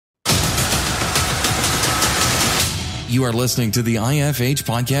You are listening to the IFH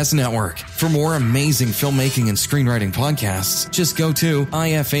Podcast Network. For more amazing filmmaking and screenwriting podcasts, just go to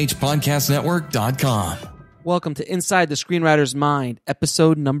ifhpodcastnetwork.com. Welcome to Inside the Screenwriter's Mind,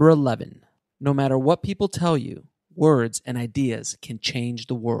 episode number 11. No matter what people tell you, words and ideas can change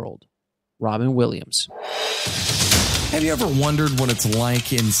the world. Robin Williams. Have you ever wondered what it's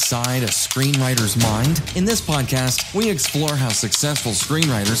like inside a screenwriter's mind? In this podcast, we explore how successful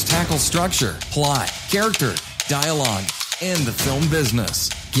screenwriters tackle structure, plot, character, dialogue, and the film business.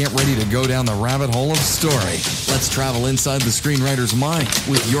 Get ready to go down the rabbit hole of story. Let's travel inside the screenwriter's mind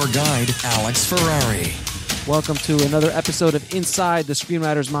with your guide, Alex Ferrari. Welcome to another episode of Inside the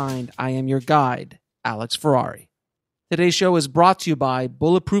Screenwriter's Mind. I am your guide, Alex Ferrari. Today's show is brought to you by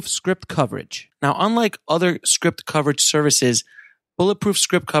Bulletproof Script Coverage. Now, unlike other script coverage services, Bulletproof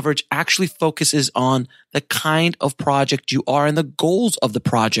Script Coverage actually focuses on the kind of project you are and the goals of the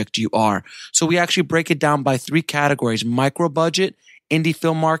project you are. So we actually break it down by 3 categories: micro budget, indie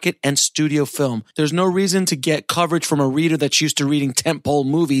film market, and studio film. There's no reason to get coverage from a reader that's used to reading tentpole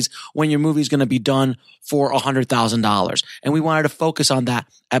movies when your movie's going to be done for $100,000. And we wanted to focus on that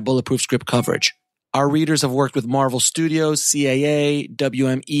at Bulletproof Script Coverage. Our readers have worked with Marvel Studios, CAA,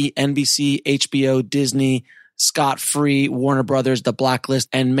 WME, NBC, HBO, Disney, Scott Free, Warner Brothers, The Blacklist,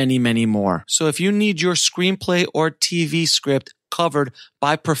 and many, many more. So if you need your screenplay or TV script covered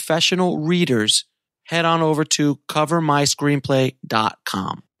by professional readers, head on over to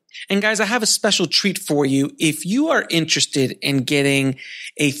covermyscreenplay.com. And guys, I have a special treat for you. If you are interested in getting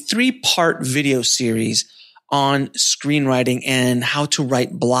a 3-part video series on screenwriting and how to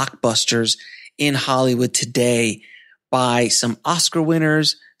write blockbusters in Hollywood today by some Oscar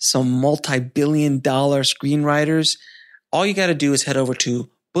winners, some multi-billion-dollar screenwriters, all you got to do is head over to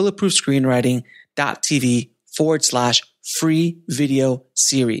bulletproofscreenwriting.tv/free video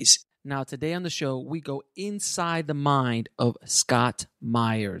series. Now, today on the show, we go inside the mind of Scott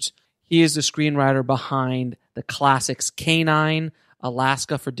Meyers. He is the screenwriter behind the classics K-9,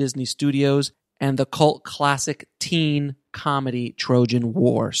 Alaska for Disney Studios, and the cult classic teen comedy Trojan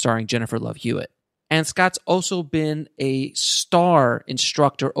War, starring Jennifer Love Hewitt. And Scott's also been a star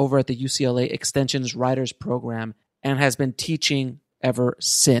instructor over at the UCLA Extension's Writers Program and has been teaching ever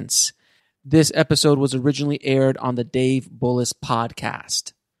since. This episode was originally aired on the Dave Bullis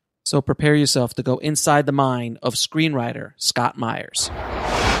podcast. So prepare yourself to go inside the mind of screenwriter Scott Meyers.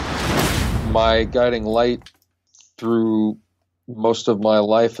 My guiding light through most of my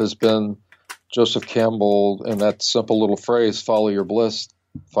life has been Joseph Campbell and that simple little phrase, follow your bliss.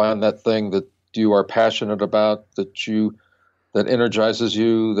 Find that thing that you are passionate about, that energizes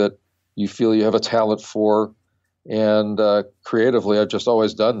you, that you feel you have a talent for. And creatively, I've just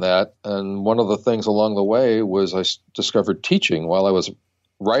always done that. And one of the things along the way was I discovered teaching. While I was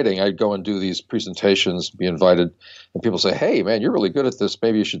writing, I'd go and do these presentations, be invited, and people say, hey, man, you're really good at this.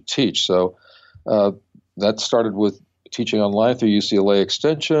 Maybe you should teach. So that started with teaching online through UCLA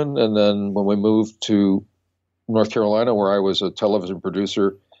Extension. And then when we moved to North Carolina, where I was a television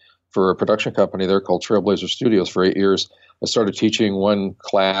producer for a production company there called Trailblazer Studios for 8 years, I started teaching one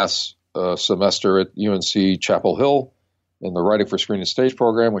class a semester at UNC Chapel Hill in the Writing for Screen and Stage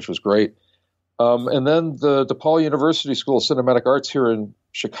program, which was great. And then the DePaul University School of Cinematic Arts here in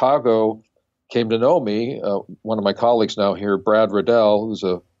Chicago came to know me. One of my colleagues now here, Brad Riddell, who's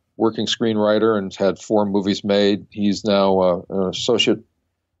a working screenwriter and had 4 movies made. He's now an associate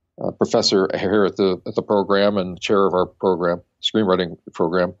professor here at the program and chair of our program, screenwriting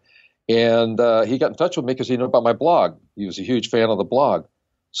program. And he got in touch with me because he knew about my blog. He was a huge fan of the blog.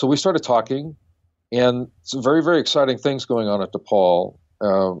 So we started talking, and some very, very exciting things going on at DePaul.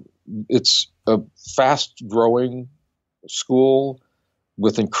 It's a fast-growing school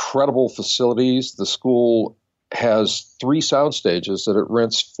with incredible facilities. The school has 3 sound stages that it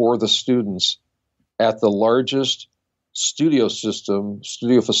rents for the students at the largest studio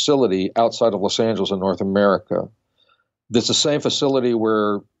facility outside of Los Angeles in North America. It's the same facility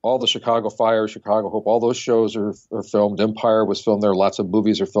where all the Chicago Fire, Chicago Hope, all those shows are filmed. Empire was filmed there. Lots of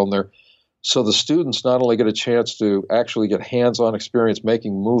movies are filmed there. So the students not only get a chance to actually get hands-on experience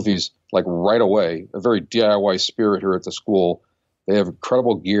making movies like right away, a very DIY spirit here at the school. They have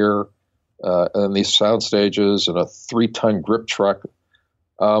incredible gear and these sound stages and a 3-ton grip truck.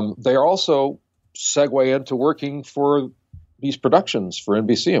 They are also segue into working for these productions for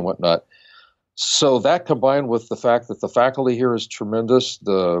NBC and whatnot. So that combined with the fact that the faculty here is tremendous,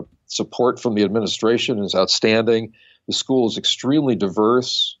 the support from the administration is outstanding. The school is extremely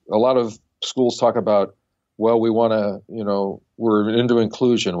diverse. A lot of schools talk about, well, we want to, we're into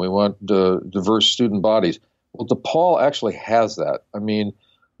inclusion. We want diverse student bodies. Well, DePaul actually has that. I mean,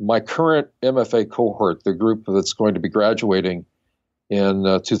 my current MFA cohort, the group that's going to be graduating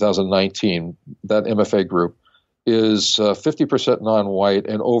in 2019, that MFA group is 50% non-white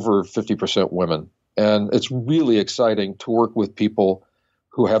and over 50% women. And it's really exciting to work with people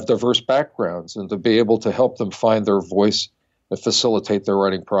who have diverse backgrounds and to be able to help them find their voice and facilitate their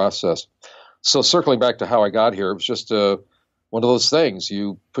writing process. So circling back to how I got here, it was just one of those things.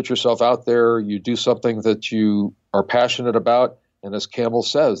 You put yourself out there, you do something that you are passionate about, and as Campbell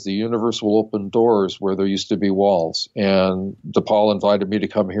says, the universe will open doors where there used to be walls. And DePaul invited me to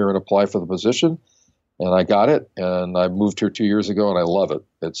come here and apply for the position, and I got it, and I moved here 2 years ago, and I love it.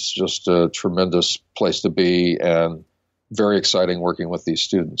 It's just a tremendous place to be and very exciting working with these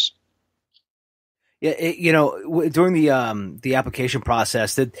students. Yeah, during the application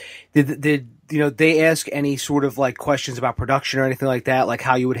process, did they ask any sort of like questions about production or anything like that, like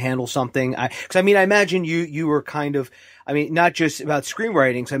how you would handle something? Because I imagine you were kind of, not just about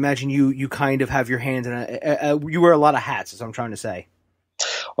screenwriting. So I imagine you kind of have your hands in you wear a lot of hats, is what I'm trying to say.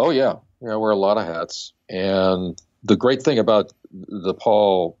 Oh yeah, I wear a lot of hats, and the great thing about the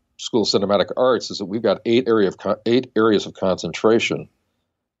DePaul School of Cinematic Arts is that we've got 8 areas of concentration.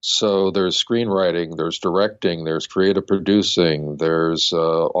 So there's screenwriting, there's directing, there's creative producing, there's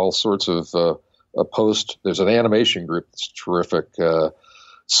all sorts of there's an animation group that's terrific.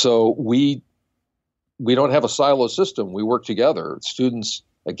 So we don't have a silo system. We work together.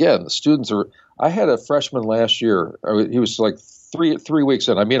 The students are, I had a freshman last year. He was like three weeks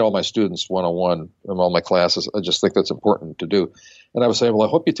in. I meet all my students one-on-one in all my classes. I just think that's important to do. And I was saying, well,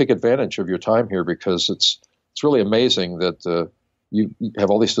 I hope you take advantage of your time here because it's really amazing that you have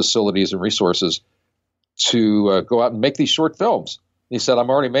all these facilities and resources to go out and make these short films. And he said, I'm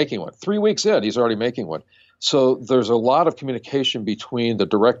already making one. 3 weeks in, he's already making one. So there's a lot of communication between the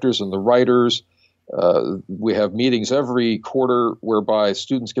directors and the writers. We have meetings every quarter whereby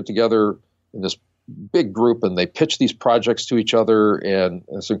students get together in this big group and they pitch these projects to each other, and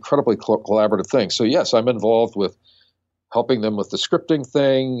it's an incredibly collaborative thing. So yes, I'm involved with helping them with the scripting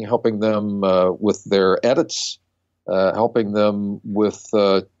thing, helping them with their edits, helping them with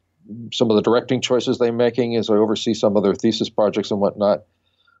some of the directing choices they're making as I oversee some of their thesis projects and whatnot.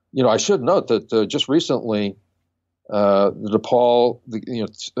 I should note that just recently, the DePaul,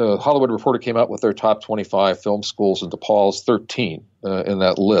 Hollywood Reporter came out with their top 25 film schools, and DePaul's 13 in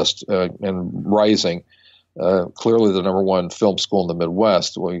that list and rising. Clearly the number one film school in the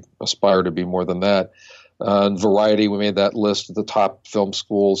Midwest. We aspire to be more than that. In Variety, we made that list of the top film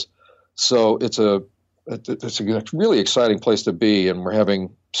schools. So it's a really exciting place to be, and we're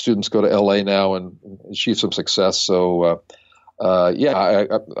having students go to LA now and achieve some success. So,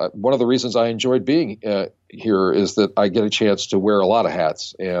 one of the reasons I enjoyed being here is that I get a chance to wear a lot of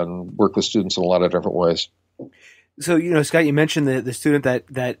hats and work with students in a lot of different ways. So, Scott, you mentioned the student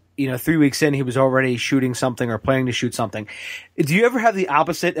that 3 weeks in, he was already shooting something or planning to shoot something. Do you ever have the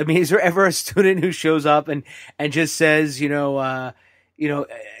opposite? Is there ever a student who shows up and just says,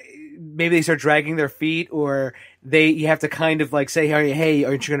 maybe they start dragging their feet, or you have to kind of like say, hey,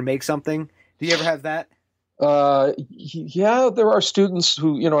 aren't you going to make something? Do you ever have that? Yeah, there are students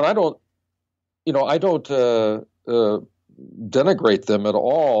who, and I don't denigrate them at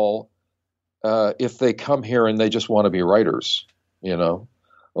all if they come here and they just want to be writers,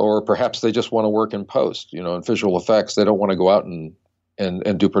 or perhaps they just want to work in post, in visual effects. They don't want to go out and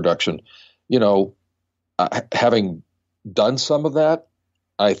do production. Having done some of that,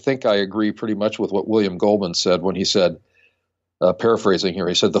 I think I agree pretty much with what William Goldman said when he said, paraphrasing here,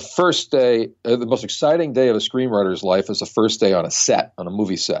 he said, the first day, the most exciting day of a screenwriter's life is the first day on a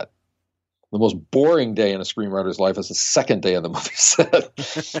movie set. The most boring day in a screenwriter's life is the second day on the movie set.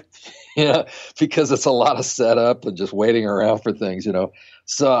 Because it's a lot of setup and just waiting around for things,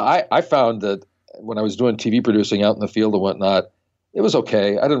 So I found that when I was doing TV producing out in the field and whatnot, it was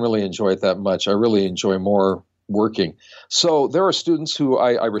okay. I didn't really enjoy it that much. I really enjoy more working. So there are students who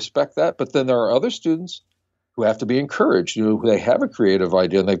I respect that, but then there are other students who have to be encouraged. They have a creative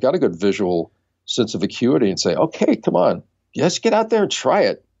idea and they've got a good visual sense of acuity and say, okay, come on, let's get out there and try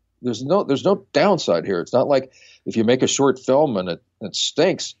it. There's no downside here. It's not like if you make a short film and it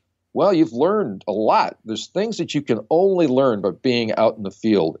stinks, well, you've learned a lot. There's things that you can only learn by being out in the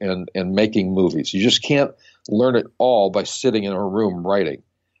field and making movies. You just can't learn it all by sitting in a room writing.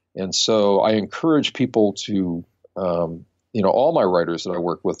 And so I encourage people to, all my writers that I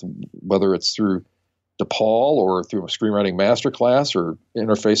work with, whether it's through DePaul or through a screenwriting masterclass or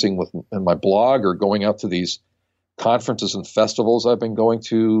interfacing with in my blog or going out to these conferences and festivals I've been going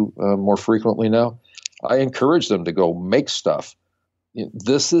to more frequently now, I encourage them to go make stuff.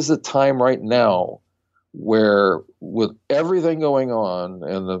 This is a time right now where with everything going on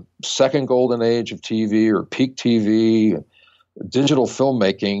and the second golden age of TV or peak TV, digital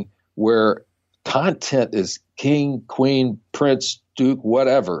filmmaking, where content is king, queen, prince, duke,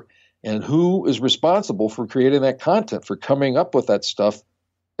 whatever. And who is responsible for creating that content, for coming up with that stuff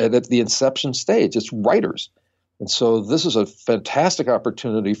at the inception stage? It's writers. And so this is a fantastic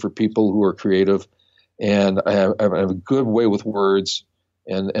opportunity for people who are creative and have a good way with words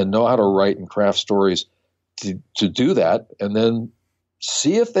and know how to write and craft stories to do that, and then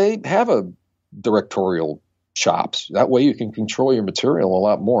see if they have a directorial chops. That way you can control your material a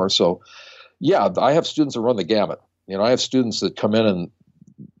lot more. So yeah, I have students that run the gamut. I have students that come in and,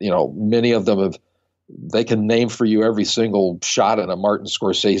 many of them they can name for you every single shot in a Martin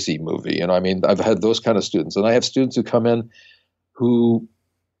Scorsese movie. I've had those kind of students. And I have students who come in who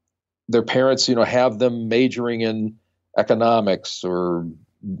their parents, have them majoring in economics or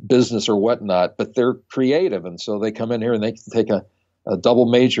business or whatnot, but they're creative. And so they come in here and they can take a double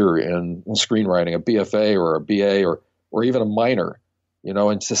major in screenwriting, a BFA or a BA or even a minor,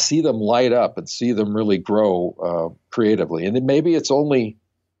 and to see them light up and see them really grow creatively. And then maybe it's only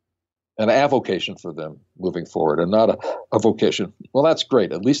an avocation for them moving forward and not a vocation. Well, that's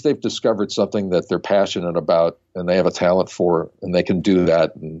great. At least they've discovered something that they're passionate about and they have a talent for, and they can do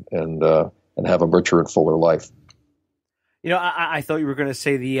that and have a richer and fuller life. I thought you were going to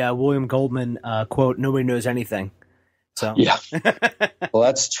say the William Goldman quote, "Nobody knows anything." So yeah, well,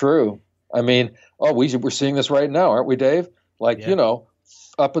 that's true. We're seeing this right now, aren't we, Dave?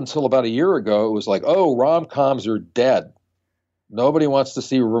 Up until about a year ago, it was like, oh, rom-coms are dead. Nobody wants to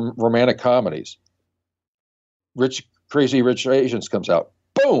see romantic comedies. Crazy Rich Asians comes out.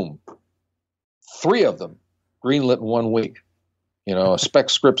 Boom! 3 of them greenlit in 1 week. A spec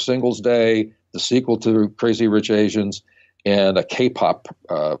script Singles Day, the sequel to Crazy Rich Asians, and a K-pop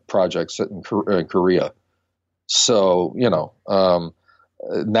project set in Korea. So,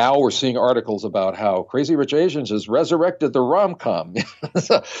 now we're seeing articles about how Crazy Rich Asians has resurrected the rom-com.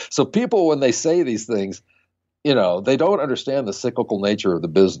 So people, when they say these things, they don't understand the cyclical nature of the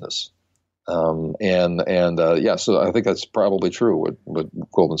business. So I think that's probably true.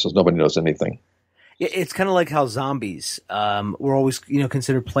 What Goldman says, nobody knows anything. It's kind of like how zombies were always,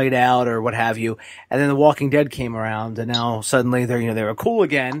 considered played out or what have you, and then The Walking Dead came around, and now suddenly they were cool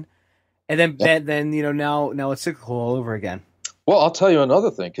again, and then now it's cyclical all over again. Well, I'll tell you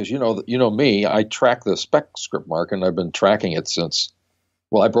another thing, because me, I track the spec script market, and I've been tracking it since.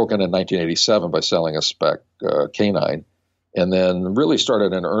 Well, I broke in 1987 by selling a spec K-9, and then really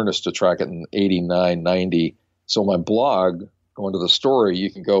started in earnest to track it in 89, 90. So my blog, going to the story,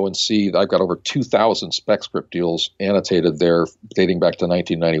 you can go and see I've got over 2,000 spec script deals annotated there dating back to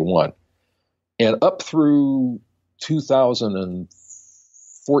 1991. And up through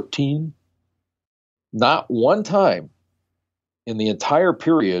 2014, not one time in the entire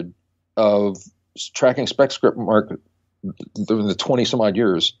period of tracking spec script market, during the 20 some odd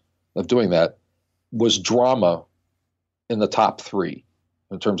years of doing that, was drama in the top 3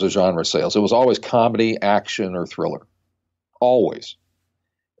 in terms of genre sales. It was always comedy, action, or thriller. Always.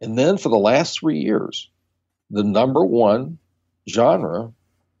 And then for the last 3 years, the number 1 genre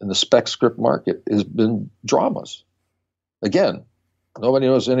in the spec script market has been dramas. Again, nobody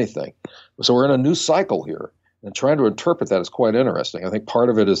knows anything. So we're in a new cycle here, and trying to interpret that is quite interesting. I think part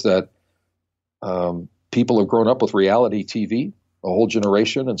of it is that people have grown up with reality TV, a whole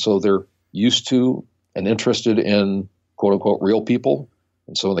generation, and so they're used to and interested in quote-unquote real people.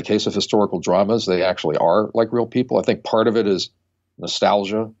 And so in the case of historical dramas, they actually are like real people. I think part of it is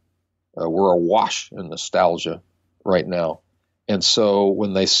nostalgia. We're awash in nostalgia right now. And so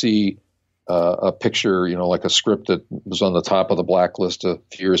when they see a picture, like a script that was on the top of the blacklist a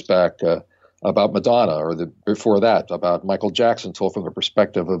few years back about Madonna, or before that about Michael Jackson told from the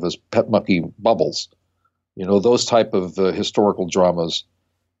perspective of his pet monkey Bubbles, those type of historical dramas,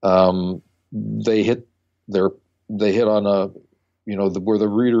 they hit on a, where the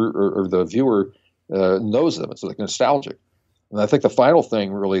reader or the viewer knows them. It's like nostalgic. And I think the final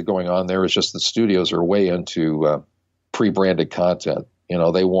thing really going on there is just the studios are way into pre-branded content.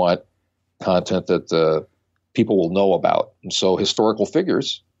 They want content that people will know about. And so historical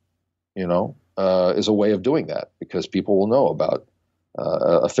figures, is a way of doing that, because people will know about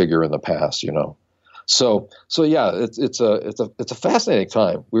a figure in the past, So yeah, it's a fascinating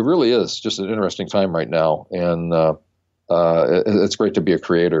time. It really is just an interesting time right now, and it's great to be a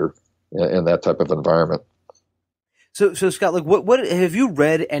creator in that type of environment. So Scott, what have you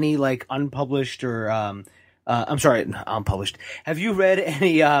read any unpublished or unpublished? Have you read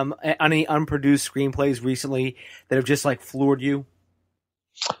any unproduced screenplays recently that have just floored you?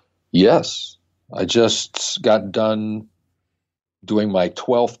 Yes. I just got done doing my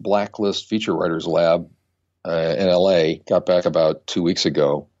 12th Blacklist Feature Writers Lab in LA, got back about 2 weeks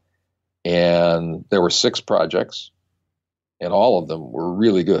ago, and there were 6 projects, and all of them were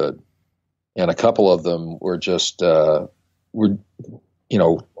really good. And a couple of them were just, one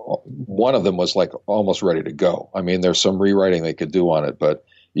of them was like almost ready to go. I mean, there's some rewriting they could do on it, but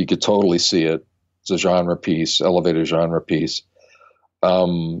you could totally see it. It's a genre piece, elevated genre piece.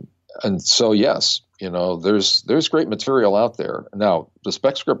 And so, yes, there's great material out there. Now, the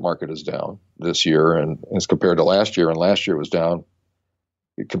spec script market is down this year, and as compared to last year, and last year was down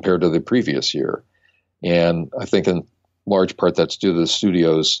compared to the previous year. And I think in large part that's due to the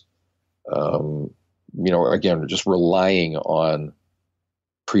studios, again, just relying on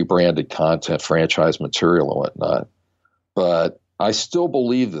pre-branded content, franchise material and whatnot. But I still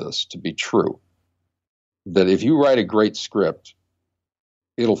believe this to be true, that if you write a great script,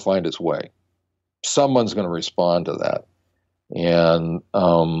 it'll find its way. Someone's going to respond to that. And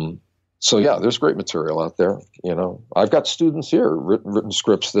so, yeah, there's great material out there. I've got students here written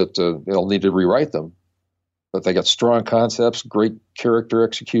scripts that they'll need to rewrite them, but they got strong concepts, great character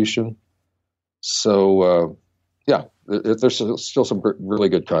execution. So, there's still some really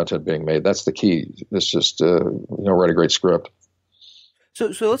good content being made. That's the key. It's just, write a great script.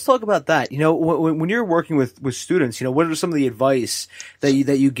 So let's talk about that. When you're working with students, what are some of the advice that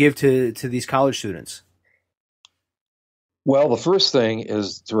you give to these college students? Well, the first thing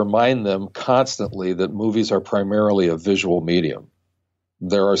is to remind them constantly that movies are primarily a visual medium.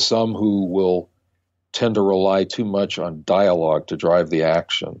 There are some who will tend to rely too much on dialogue to drive the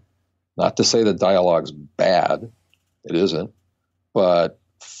action. Not to say that dialogue's bad, it isn't, but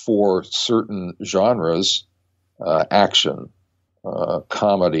for certain genres, action,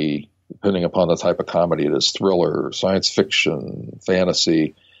 comedy, depending upon the type of comedy it is, thriller, science fiction,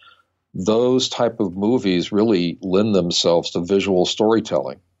 fantasy, those type of movies really lend themselves to visual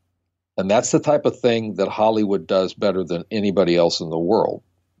storytelling. And that's the type of thing that Hollywood does better than anybody else in the world,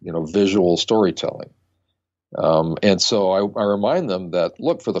 visual storytelling. And so I remind them that,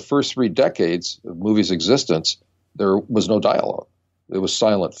 look, for the first 3 decades of movies' existence, there was no dialogue. It was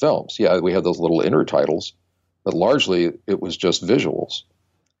silent films. Yeah, we had those little intertitles, but largely it was just visuals.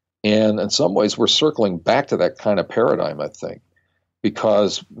 And in some ways, we're circling back to that kind of paradigm, I think,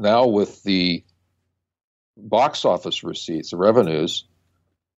 because now with the box office receipts, the revenues,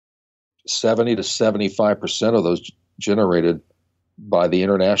 70 to 75% of those generated by the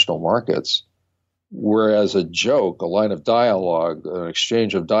international markets, whereas a joke, a line of dialogue, an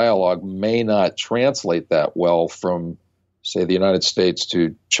exchange of dialogue may not translate that well from, say, the United States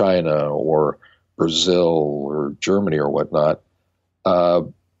to China or Brazil or Germany or whatnot.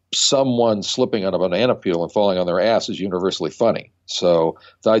 Someone slipping on a banana peel and falling on their ass is universally funny. So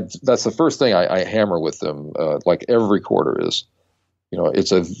that's the first thing I hammer with them, like every quarter is,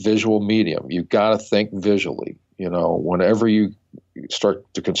 it's a visual medium. You've got to think visually. Whenever you start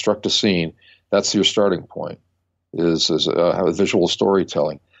to construct a scene, that's your starting point, is visual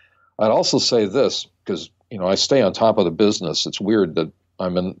storytelling. I'd also say this, because, I stay on top of the business. It's weird that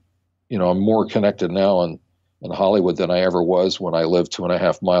I'm more connected now in Hollywood than I ever was when I lived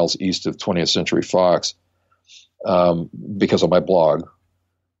 2.5 miles east of 20th Century Fox, because of my blog.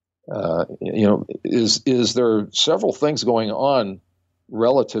 Is there several things going on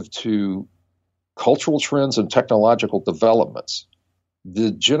relative to cultural trends and technological developments.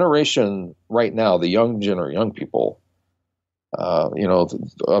 The generation right now, the young people, up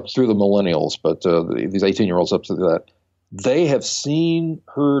through the millennials, but these 18-year-olds up to that, they have seen,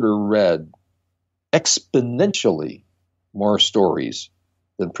 heard, or read exponentially more stories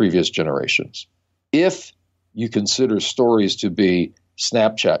than previous generations. If you consider stories to be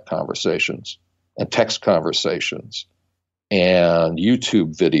Snapchat conversations and text conversations and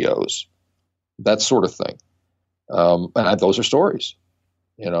YouTube videos, that sort of thing. And those are stories,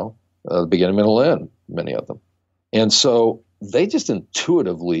 beginning, middle, end, many of them. And so they just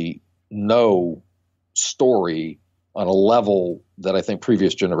intuitively know story on a level that I think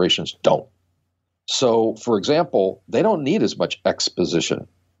previous generations don't. So, for example, they don't need as much exposition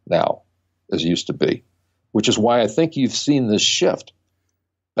now as used to be, which is why I think you've seen this shift.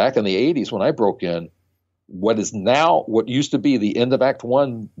 Back in the 80s when I broke in, what used to be the end of Act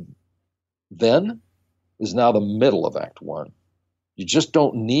One then is now the middle of Act One. You just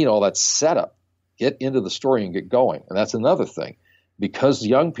don't need all that setup. Get into the story and get going. And that's another thing. Because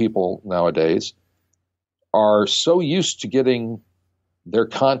young people nowadays are so used to getting their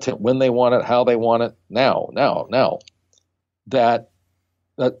content when they want it, how they want it, now, that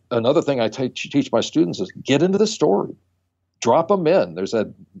another thing I teach my students is get into the story. Drop them in. There's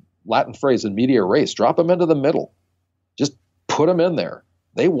that Latin phrase in media res, drop them into the middle. Just put them in there.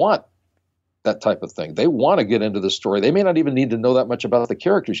 They want that type of thing. They want to get into the story. They may not even need to know that much about the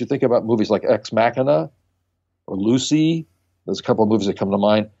characters. You think about movies like Ex Machina or Lucy. There's a couple of movies that come to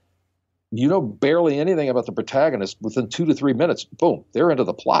mind. You know barely anything about the protagonist. Within 2 to 3 minutes, boom, they're into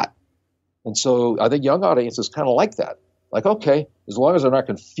the plot. And so I think young audiences kind of like that. Like, okay, as long as they're not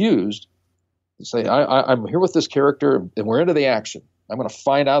confused, say, I'm here with this character and we're into the action. I'm going to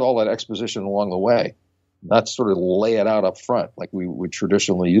find out all that exposition along the way, not sort of lay it out up front like we would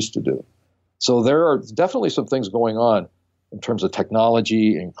traditionally used to do. So there are definitely some things going on in terms of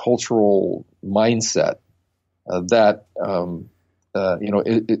technology and cultural mindset that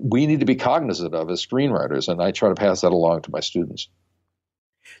we need to be cognizant of as screenwriters, and I try to pass that along to my students.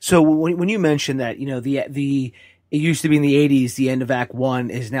 So when you mentioned that, it used to be in the 80s, the end of Act 1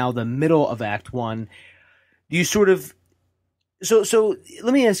 is now the middle of Act 1. Do you sort of So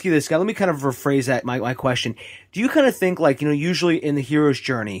let me ask you this, Scott. Let me kind of rephrase that my question. Do you kind of think usually in the hero's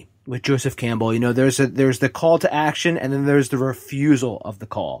journey with Joseph Campbell, there's the call to action and then there's the refusal of the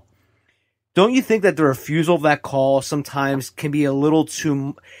call. Don't you think that the refusal of that call sometimes can be a little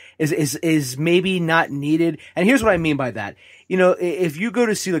too is maybe not needed? And here's what I mean by that. If you go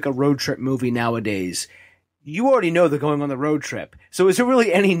to see like a road trip movie nowadays, you already know they're going on the road trip. So is there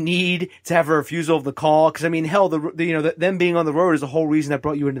really any need to have a refusal of the call? Because I mean, hell, them being on the road is the whole reason that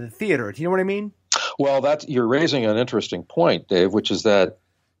brought you into the theater. Do you know what I mean? Well, you're raising an interesting point, Dave, which is that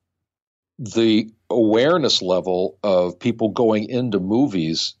the awareness level of people going into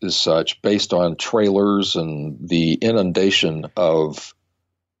movies is such based on trailers and the inundation of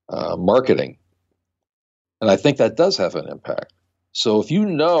marketing. And I think that does have an impact. So if you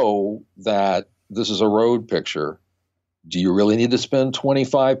know that this is a road picture, do you really need to spend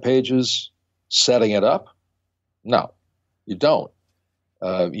 25 pages setting it up? No, you don't.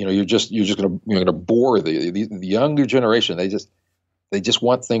 You're just going to bore the younger generation. They just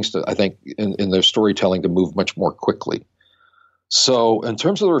want things to, I think, in their storytelling to move much more quickly. So in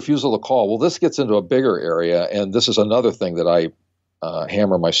terms of the refusal of the call, well, this gets into a bigger area, and this is another thing that I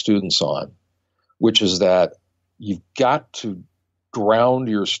hammer my students on, which is that you've got to ground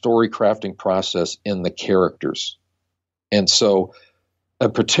your story crafting process in the characters. And so,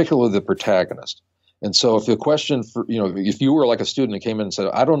 particularly the protagonist. And so if the question if you were like a student that came in and said,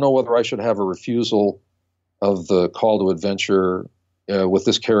 I don't know whether I should have a refusal of the call to adventure with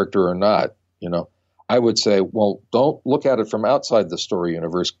this character or not, I would say, well, don't look at it from outside the story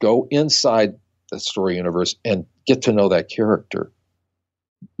universe. Go inside the story universe and get to know that character.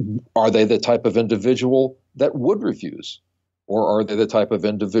 Are they the type of individual that would refuse? Or are they the type of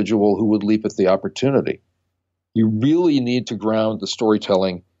individual who would leap at the opportunity? You really need to ground the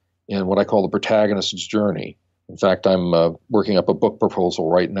storytelling in what I call the protagonist's journey. In fact, I'm working up a book proposal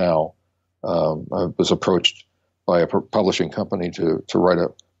right now. I was approached by a publishing company to write a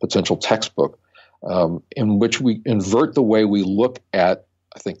potential textbook in which we invert the way we look at,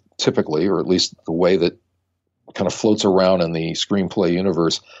 I think, typically, or at least the way that kind of floats around in the screenplay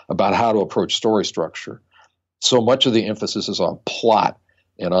universe about how to approach story structure. So much of the emphasis is on plot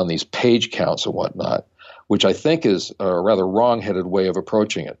and on these page counts and whatnot, which I think is a rather wrong-headed way of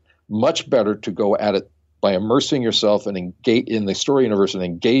approaching it. Much better to go at it by immersing yourself and engage in the story universe and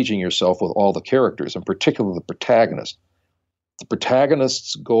engaging yourself with all the characters, and particularly the protagonist. The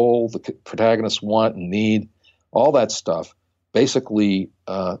protagonist's goal, the protagonist's want and need, all that stuff basically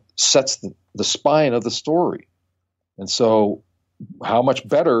sets the spine of the story. And so how much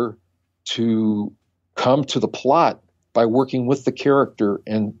better to come to the plot by working with the character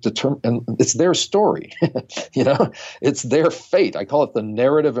and and it's their story. It's their fate. I call it the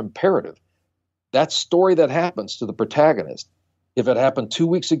narrative imperative. That story that happens to the protagonist, if it happened 2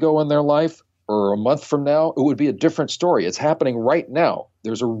 weeks ago in their life or a month from now, it would be a different story. It's happening right now.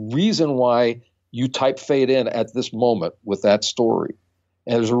 There's a reason why you type fate in at this moment with that story.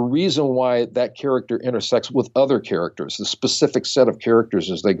 And there's a reason why that character intersects with other characters, the specific set of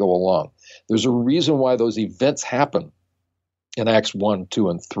characters as they go along. There's a reason why those events happen in Acts 1, 2,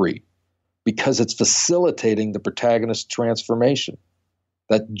 and 3, because it's facilitating the protagonist's transformation.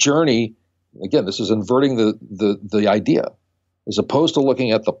 That journey, again, this is inverting the idea. As opposed to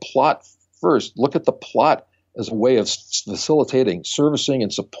looking at the plot first, look at the plot as a way of facilitating, servicing,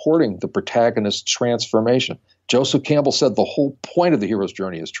 and supporting the protagonist's transformation. Joseph Campbell said the whole point of the hero's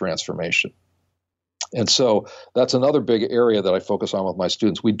journey is transformation. And so that's another big area that I focus on with my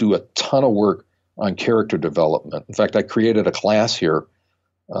students. We do a ton of work on character development. In fact, I created a class here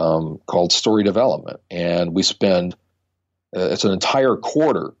called Story Development, and we spend it's an entire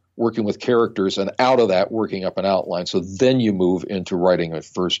quarter working with characters, and out of that working up an outline. So then you move into writing a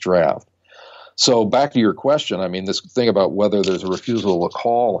first draft. So back to your question, I mean, this thing about whether there's a refusal to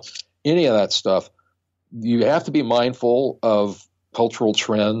call, any of that stuff, you have to be mindful of cultural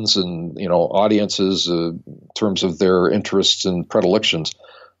trends and, audiences in terms of their interests and predilections.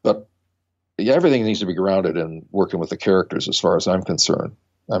 But everything needs to be grounded in working with the characters as far as I'm concerned.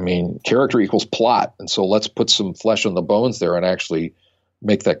 I mean, character equals plot. And so let's put some flesh on the bones there and actually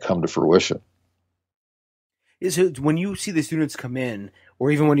make that come to fruition. So when you see the students come in,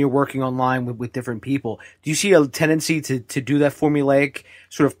 or even when you're working online with different people, do you see a tendency to do that formulaic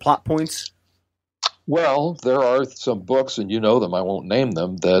sort of plot points? Well, there are some books, and you know them, I won't name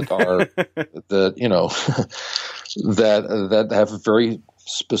them, that are that have very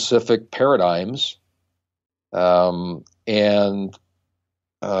specific paradigms. I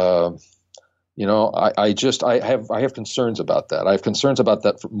have concerns about that. I have concerns about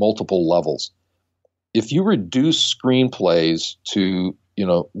that for multiple levels. If you reduce screenplays to,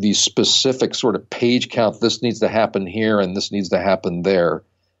 these specific sort of page count, this needs to happen here and this needs to happen there,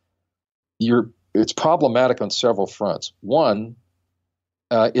 it's problematic on several fronts. One,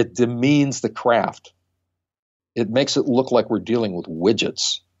 it demeans the craft. It makes it look like we're dealing with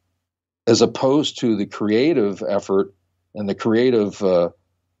widgets, as opposed to the creative effort and the creative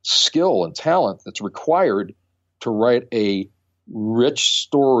skill and talent that's required to write a rich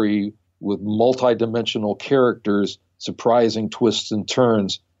story with multidimensional characters, surprising twists and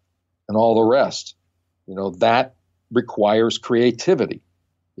turns, and all the rest. That requires creativity.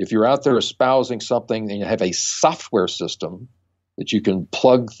 If you're out there espousing something and you have a software system that you can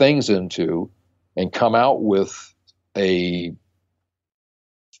plug things into and come out with a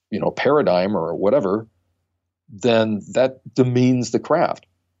paradigm or whatever, then that demeans the craft.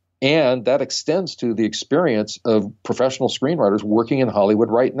 And that extends to the experience of professional screenwriters working in Hollywood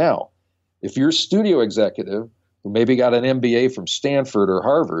right now. If you're a studio executive who maybe got an MBA from Stanford or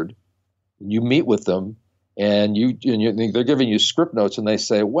Harvard, and you meet with them and they're giving you script notes and they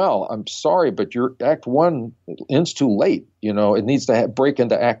say, well, I'm sorry, but your act 1 ends too late. It needs to break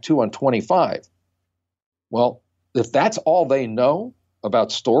into act 2 on 25. Well, if that's all they know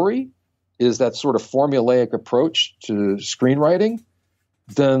about story is that sort of formulaic approach to screenwriting,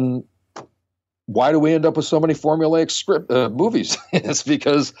 then why do we end up with so many formulaic movies? It's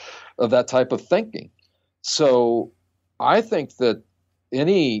because of that type of thinking. So I think that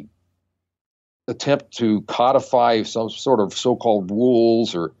any attempt to codify some sort of so-called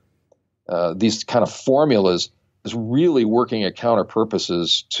rules or these kind of formulas is really working at counter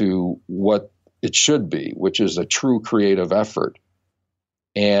purposes to what it should be, which is a true creative effort.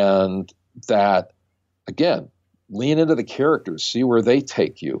 And that, again, lean into the characters, see where they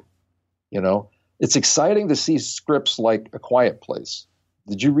take you. It's exciting to see scripts like A Quiet Place.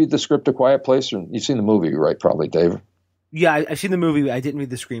 Did you read the script A Quiet Place? Or you've seen the movie, right? Probably, Dave. Yeah, I've seen the movie. I didn't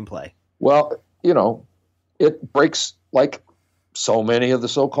read the screenplay. Well, it breaks like so many of the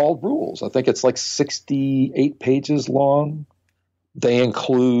so-called rules. I think it's like 68 pages long. They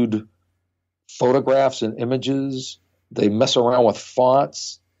include photographs and images. They mess around with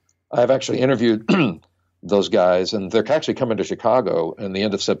fonts. I've actually interviewed those guys, and they're actually coming to Chicago in the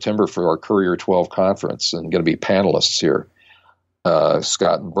end of September for our Courier 12 conference and going to be panelists here,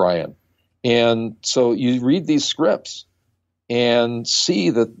 Scott and Brian. And so you read these scripts and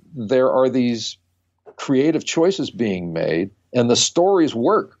see that there are these creative choices being made, and the stories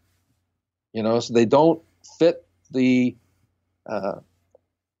work. So they don't fit the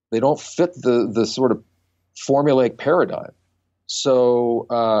sort of formulaic paradigm. So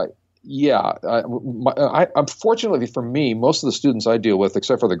unfortunately for me, most of the students I deal with,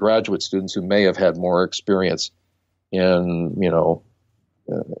 except for the graduate students who may have had more experience in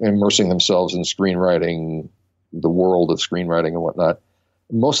immersing themselves in screenwriting, the world of screenwriting and whatnot,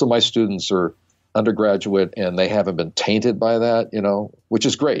 most of my students are undergraduate and they haven't been tainted by that, which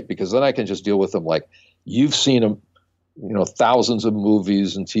is great, because then I can just deal with them like, you've seen them, thousands of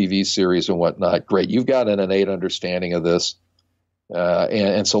movies and TV series and whatnot. Great. You've got an innate understanding of this.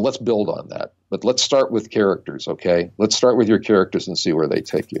 And so let's build on that. But let's start with characters, okay? Let's start with your characters and see where they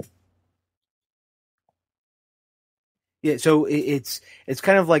take you. Yeah, so it's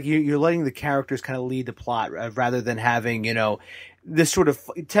kind of like you're letting the characters kind of lead the plot rather than having, this sort of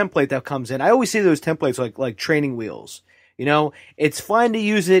template that comes in. I always say those templates like training wheels. It's fine to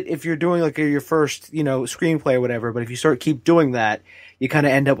use it if you're doing like your first, screenplay or whatever, but if you keep doing that, you kind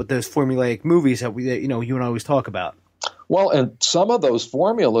of end up with those formulaic movies that you and I always talk about. Well, and some of those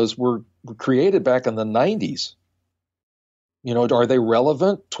formulas were created back in the 90s. Are they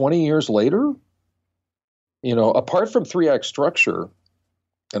relevant 20 years later? Apart from 3-act structure,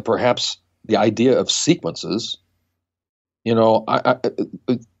 and perhaps the idea of sequences.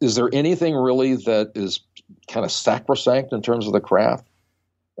 Is there anything really that is kind of sacrosanct in terms of the craft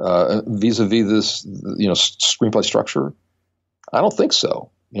vis-a-vis this, screenplay structure? I don't think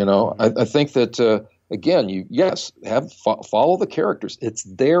so. I think that again, follow the characters. It's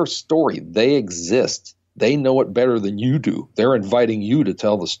their story. They exist. They know it better than you do. They're inviting you to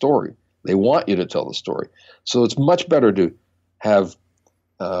tell the story. They want you to tell the story. So it's much better to have.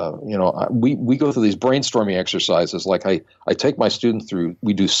 We go through these brainstorming exercises. Like I take my student through,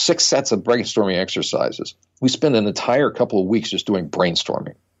 we do 6 sets of brainstorming exercises. We spend an entire couple of weeks just doing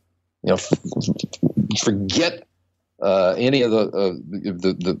brainstorming. Forget any of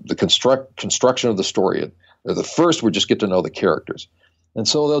the construction of the story. The first, we just get to know the characters. And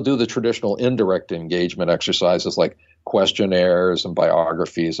so they'll do the traditional indirect engagement exercises like questionnaires and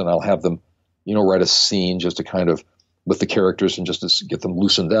biographies, and I'll have them, write a scene just to kind of with the characters and just to get them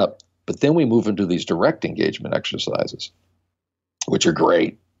loosened up. But then we move into these direct engagement exercises, which are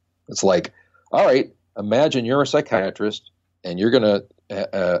great. It's like, all right, imagine you're a psychiatrist and you're going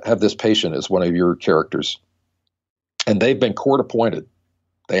to have this patient as one of your characters. And they've been court appointed.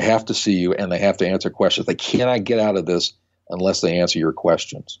 They have to see you and they have to answer questions. They cannot get out of this unless they answer your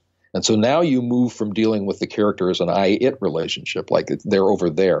questions. And so now you move from dealing with the character as an I-it relationship, like they're over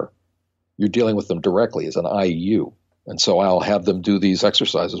there. You're dealing with them directly as an I-you. And so I'll have them do these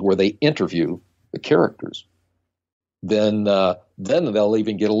exercises where they interview the characters. Then they'll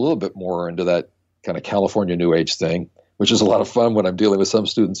even get a little bit more into that kind of California New Age thing, which is a lot of fun when I'm dealing with some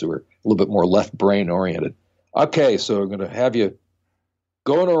students who are a little bit more left brain oriented. Okay, so I'm going to have you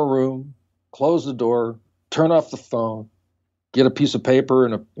go into a room, close the door, turn off the phone, get a piece of paper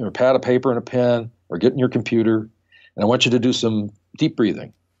and a pad of paper and a pen, or get in your computer, and I want you to do some deep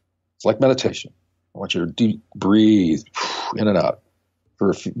breathing. It's like meditation. I want you to deep breathe in and out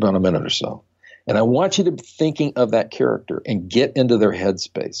for about a minute or so. And I want you to be thinking of that character and get into their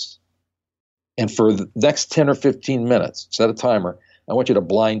headspace. And for the next 10 or 15 minutes, set a timer, I want you to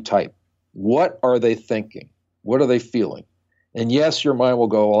blind type. What are they thinking? What are they feeling? And yes, your mind will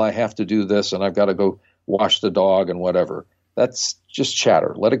go, well, I have to do this and I've got to go wash the dog and whatever. That's just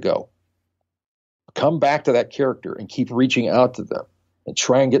chatter. Let it go. Come back to that character and keep reaching out to them and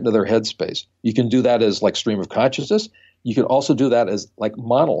try and get into their headspace. You can do that as like stream of consciousness. You can also do that as like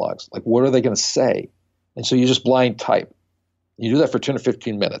monologues. Like, what are they going to say? And so you just blind type. You do that for 10 or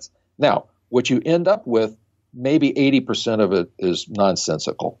 15 minutes. Now, what you end up with, maybe 80% of it is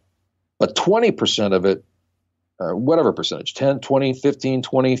nonsensical, but 20% of it, whatever percentage, 10, 20, 15,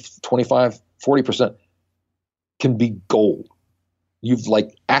 20, 25, 40%, can be gold. You've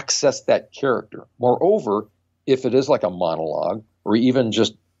like accessed that character. Moreover, if it is like a monologue, or even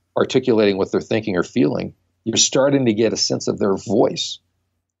just articulating what they're thinking or feeling, you're starting to get a sense of their voice.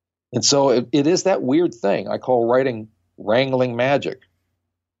 And so it is that weird thing I call writing wrangling magic,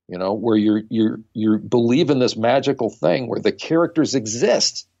 where you believe in this magical thing where the characters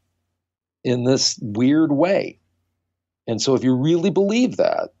exist in this weird way. And so if you really believe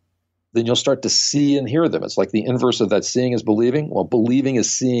that, then you'll start to see and hear them. It's like the inverse of that seeing is believing. Well, believing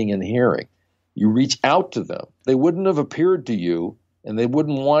is seeing and hearing. You reach out to them. They wouldn't have appeared to you, and they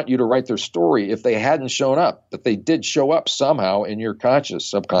wouldn't want you to write their story if they hadn't shown up. But they did show up somehow in your conscious,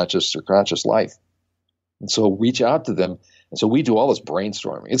 subconscious, or conscious life. And so reach out to them. And so we do all this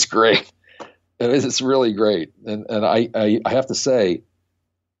brainstorming. It's great. It's really great. And I have to say,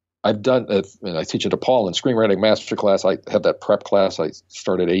 I've done, and I teach at DePaul in Screenwriting Masterclass. I have that prep class I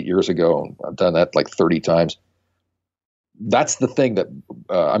started 8 years ago, and I've done that like 30 times. That's the thing that,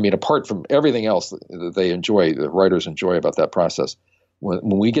 apart from everything else that they enjoy, the writers enjoy about that process,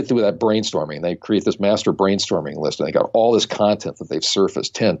 when we get through that brainstorming, they create this master brainstorming list, and they got all this content that they've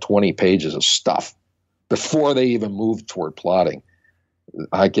surfaced, 10, 20 pages of stuff before they even move toward plotting.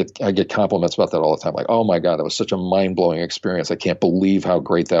 I get compliments about that all the time. Like, oh my God, that was such a mind-blowing experience. I can't believe how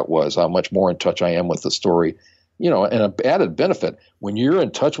great that was, how much more in touch I am with the story. And an added benefit, when you're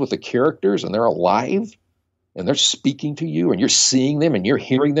in touch with the characters and they're alive and they're speaking to you and you're seeing them and you're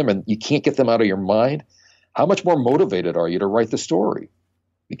hearing them and you can't get them out of your mind, how much more motivated are you to write the story?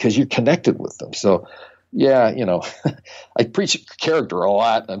 Because you're connected with them. So yeah, I preach character a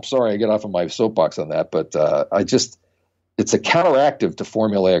lot. I'm sorry I get off of my soapbox on that, but it's a counteractive to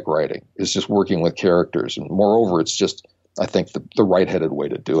formulaic writing. It's just working with characters. And moreover, it's just, I think, the right-headed way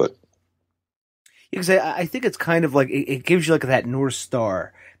to do it. Because I think it's kind of like, it gives you like that North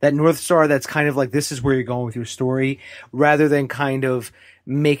Star that's kind of like, this is where you're going with your story, rather than kind of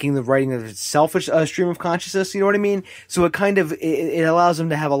making the writing of itself a stream of consciousness. You know what I mean? So it kind of it allows them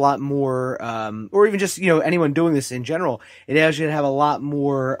to have a lot more, or even just anyone doing this in general, it allows you to have a lot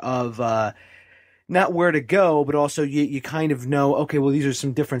more of not where to go, but also you kind of know, okay, well, these are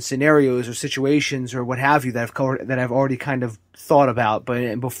some different scenarios or situations or what have you that I've already kind of thought about,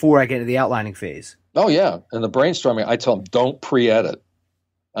 but before I get into the outlining phase. Oh yeah, and the brainstorming, I tell them don't pre-edit.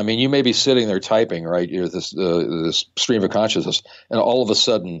 I mean, you may be sitting there typing, right? You're this stream of consciousness, and all of a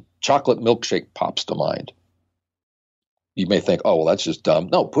sudden, chocolate milkshake pops to mind. You may think, oh, well, that's just dumb.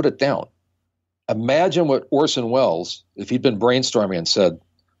 No, put it down. Imagine what Orson Welles, if he'd been brainstorming and said,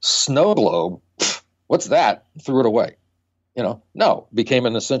 snow globe, what's that? Threw it away. No, became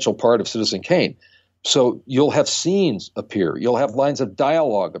an essential part of Citizen Kane. So you'll have scenes appear. You'll have lines of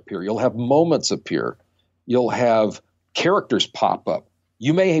dialogue appear. You'll have moments appear. You'll have characters pop up.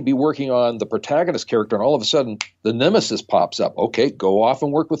 You may be working on the protagonist character, and all of a sudden, the nemesis pops up. Okay, go off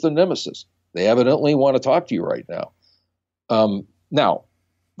and work with the nemesis. They evidently want to talk to you right now. Now,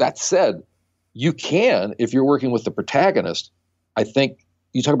 that said, you can, if you're working with the protagonist, I think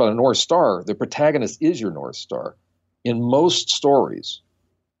you talk about a North Star, the protagonist is your North Star. In most stories,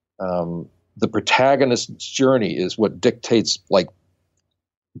 the protagonist's journey is what dictates like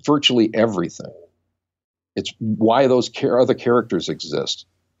virtually everything. It's why those other characters exist.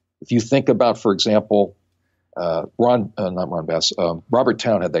 If you think about, for example, Robert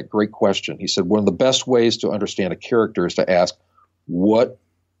Town had that great question. He said, one of the best ways to understand a character is to ask, what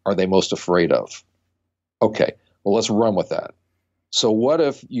are they most afraid of? Okay, well, let's run with that. So what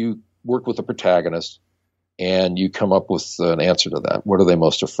if you work with the protagonist and you come up with an answer to that? What are they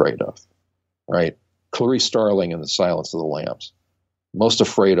most afraid of? Right? Clarice Starling in The Silence of the Lambs. Most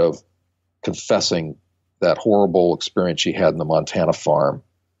afraid of confessing that horrible experience she had in the Montana farm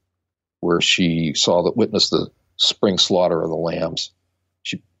where she witnessed the spring slaughter of the lambs.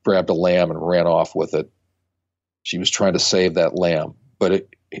 She grabbed a lamb and ran off with it. She was trying to save that lamb, but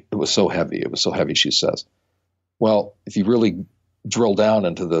it was so heavy. It was so heavy, she says. Well, if you really drill down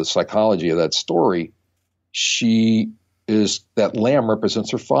into the psychology of that story, that lamb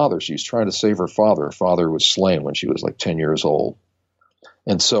represents her father. She's trying to save her father. Her father was slain when she was like 10 years old.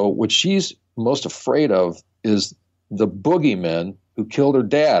 And so what she's most afraid of is the boogeymen who killed her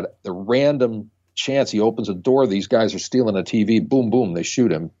dad. The random chance he opens a door, these guys are stealing a TV, boom, boom, they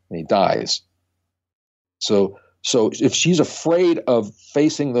shoot him, and he dies. So if she's afraid of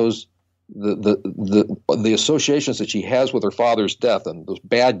facing those the associations that she has with her father's death and those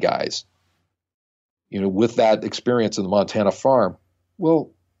bad guys, with that experience in the Montana farm,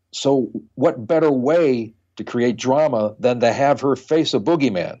 well, so what better way to create drama than to have her face a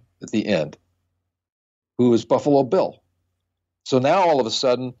boogeyman at the end, who is Buffalo Bill. So now all of a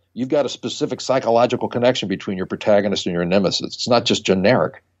sudden, you've got a specific psychological connection between your protagonist and your nemesis. It's not just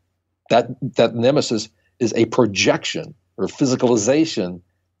generic. That nemesis is a projection or physicalization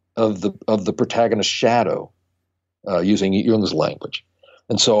of the protagonist's shadow, using Jung's language.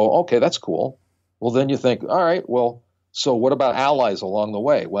 And so, okay, that's cool. Well, then you think, all right, well, so what about allies along the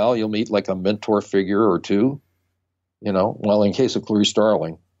way? Well, you'll meet like a mentor figure or two, well, in case of Clarice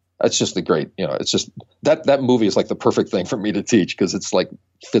Starling, that's just it's just that movie is like the perfect thing for me to teach because it's like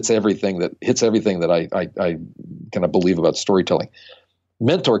hits everything that I kind of believe about storytelling.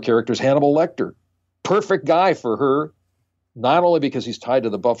 Mentor characters, Hannibal Lecter, perfect guy for her, not only because he's tied to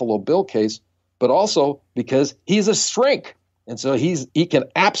the Buffalo Bill case, but also because he's a shrink. And so he can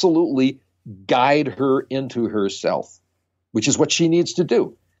absolutely guide her into herself, which is what she needs to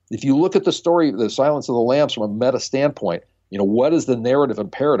do. If you look at the story, The Silence of the Lambs, from a meta standpoint, what is the narrative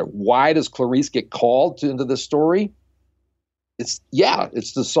imperative? Why does Clarice get called into this story? It's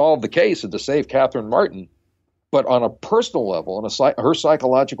to solve the case and to save Catherine Martin. But on a personal level, on her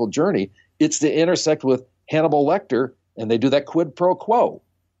psychological journey, it's to intersect with Hannibal Lecter, and they do that quid pro quo.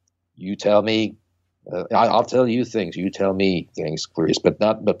 You tell me, I'll tell you things. You tell me things, Clarice,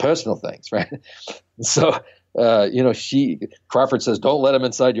 but personal things, right? So, Crawford says, don't let him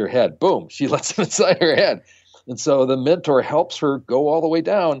inside your head. Boom, she lets him inside her head. And so the mentor helps her go all the way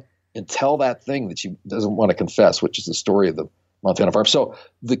down and tell that thing that she doesn't want to confess, which is the story of the Montana farm. So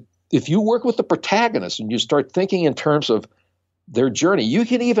if you work with the protagonist and you start thinking in terms of their journey, you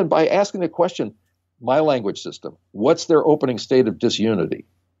can even, by asking the question, my language system, what's their opening state of disunity?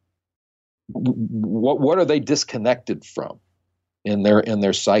 What are they disconnected from in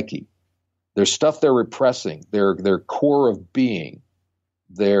their psyche? There's stuff they're repressing, their core of being,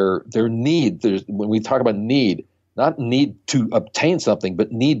 their need. When we talk about need, not need to obtain something,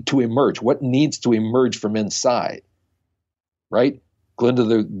 but need to emerge. What needs to emerge from inside, right? Glinda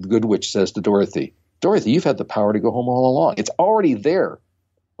the Good Witch says to Dorothy, you've had the power to go home all along. It's already there.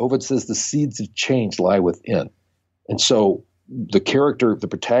 Ovid says the seeds of change lie within. And so the character, the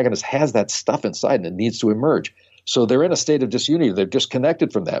protagonist, has that stuff inside and it needs to emerge. So they're in a state of disunity. They're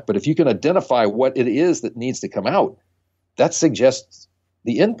disconnected from that. But if you can identify what it is that needs to come out, that suggests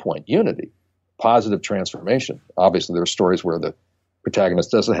the endpoint, unity, positive transformation. Obviously, there are stories where the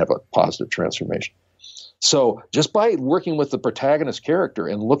protagonist doesn't have a positive transformation. So just by working with the protagonist character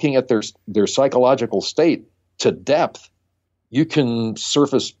and looking at their psychological state to depth, you can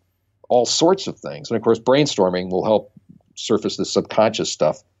surface all sorts of things. And of course, brainstorming will help surface the subconscious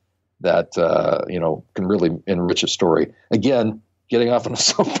stuff that can really enrich a story. Again, getting off on a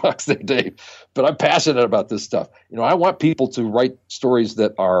soapbox there, Dave, but I'm passionate about this stuff. I want people to write stories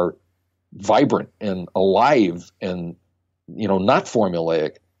that are vibrant and alive and not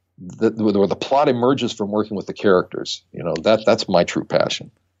formulaic, where the plot emerges from working with the characters. That's my true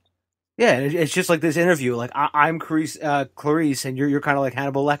passion. Yeah, it's just like this interview. Like I'm Clarice, and you're kind of like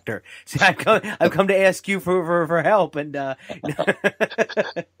Hannibal Lecter. So I've come to ask you for help, and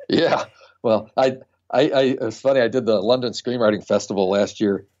yeah. Well, it's funny. I did the London Screenwriting Festival last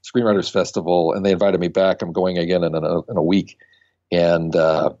year, Screenwriters Festival, and they invited me back. I'm going again in a week, and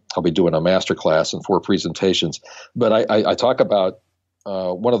I'll be doing a master class and 4 presentations. But I talk about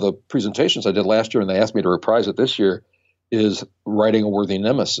one of the presentations I did last year, and they asked me to reprise it this year, is writing a worthy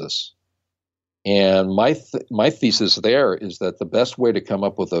nemesis. And my thesis there is that the best way to come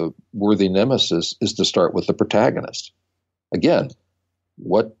up with a worthy nemesis is to start with the protagonist. Again,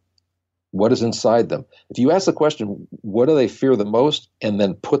 what is inside them? If you ask the question, what do they fear the most, and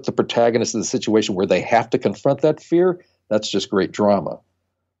then put the protagonist in the situation where they have to confront that fear, that's just great drama.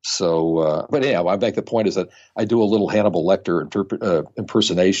 So, but yeah, I make the point is that I do a little Hannibal Lecter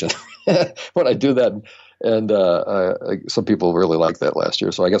impersonation when I do that, and some people really liked that last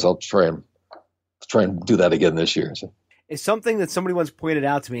year. So I guess I'll try and do that again this year. So. It's something that somebody once pointed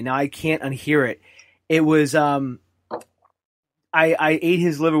out to me. Now I can't unhear it. It was I ate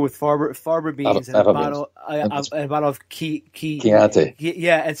his liver with Farber beans and a bottle of Chianti.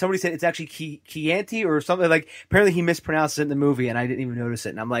 Yeah, and somebody said it's actually Chianti or something. Like apparently he mispronounced it in the movie, and I didn't even notice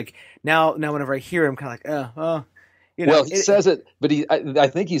it. And I'm like, now whenever I hear him, I'm kind of like, Well, he says it, but I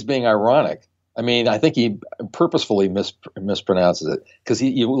think he's being ironic. I mean, I think he purposefully mispronounces it because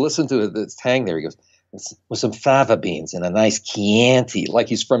you listen to the tang there. He goes, with some fava beans and a nice Chianti, like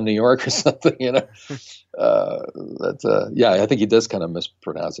he's from New York or something, I think he does kind of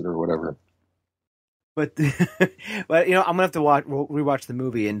mispronounce it or whatever. But I'm gonna have to rewatch the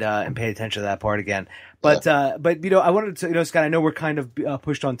movie and pay attention to that part again. But I wanted to, Scott, I know we're kind of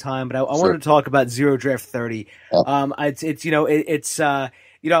pushed on time, but I wanted to talk about Zero Draft 30. I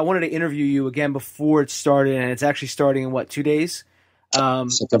wanted to interview you again before it started, and it's actually starting in 2 days?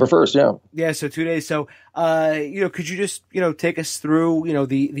 September 1st, yeah. Yeah, so 2 days. So, could you just, take us through,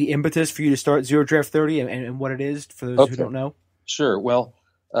 the impetus for you to start Zero Draft 30 and what it is for those who don't know? Sure. Well,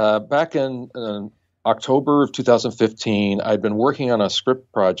 back in October of 2015, I'd been working on a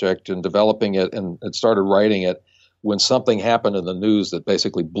script project and developing it and had started writing it when something happened in the news that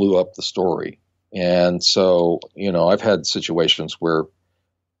basically blew up the story. And so, I've had situations where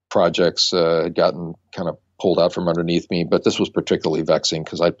projects had gotten kind of pulled out from underneath me, but this was particularly vexing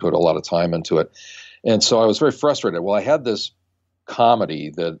because I'd put a lot of time into it. And so I was very frustrated. Well, I had this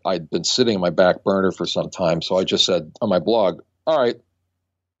comedy that I'd been sitting in my back burner for some time. So I just said on my blog, all right,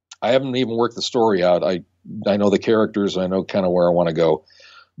 I haven't even worked the story out. I know the characters. I know kind of where I want to go.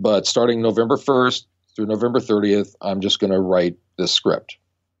 But starting November 1st through November 30th, I'm just going to write this script.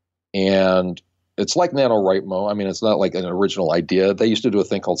 And it's like NaNoWriMo. I mean, it's not like an original idea. They used to do a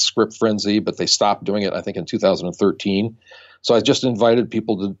thing called Script Frenzy, but they stopped doing it, I think, in 2013. So I just invited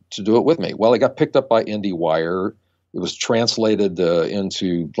people to do it with me. Well, it got picked up by IndieWire. It was translated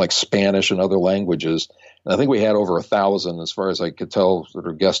into like Spanish and other languages. And I think we had over 1,000, as far as I could tell, sort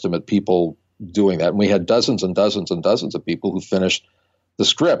of guesstimate people doing that. And we had dozens and dozens and dozens of people who finished the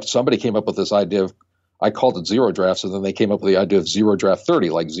script. Somebody came up with this idea of, I called it Zero Drafts, and then they came up with the idea of Zero Draft 30,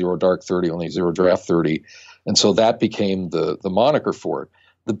 like Zero Dark 30, only Zero Draft 30. And so that became the moniker for it.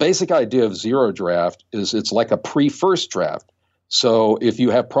 The basic idea of Zero Draft is it's like a pre-first draft. So if you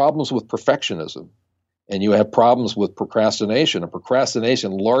have problems with perfectionism and you have problems with procrastination, and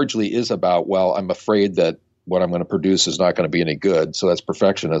procrastination largely is about, well, I'm afraid that what I'm going to produce is not going to be any good. So that's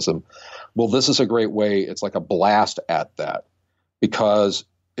perfectionism. Well, this is a great way. It's like a blast at that because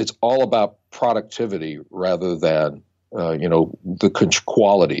it's all about productivity rather than, the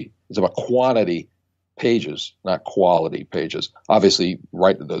quality. It's about quantity pages, not quality pages. Obviously,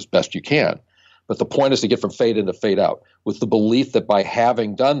 write those best you can. But the point is to get from fade in to fade out with the belief that by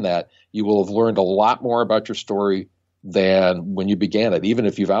having done that, you will have learned a lot more about your story than when you began it, even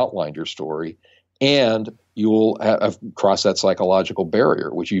if you've outlined your story. And you'll have crossed that psychological barrier,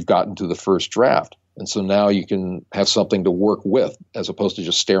 which you've gotten to the first draft. And so now you can have something to work with as opposed to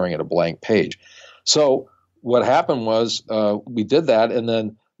just staring at a blank page. So what happened was we did that. And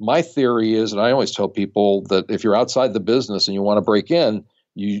then my theory is, and I always tell people that if you're outside the business and you want to break in,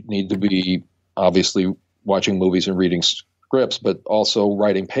 you need to be obviously watching movies and reading scripts, but also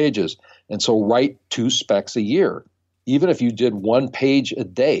writing pages. And so write 2 specs a year. Even if you did 1 page a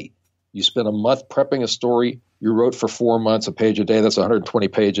day, you spent a month prepping a story, you wrote for 4 months, a page a day, that's 120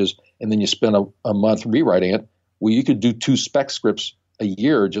 pages, and then you spent a month rewriting it. Well, you could do 2 spec scripts a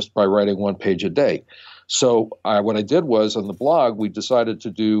year just by writing 1 page a day. So what I did was on the blog, we decided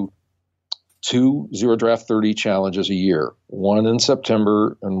to do 2 Zero Draft 30 challenges a year, one in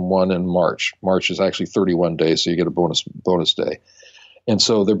September and one in March. March is actually 31 days, so you get a bonus day. And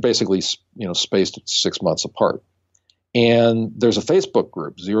so they're basically, spaced at 6 months apart. And there's a Facebook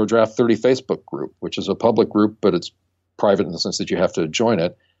group, Zero Draft 30 Facebook group, which is a public group, but it's private in the sense that you have to join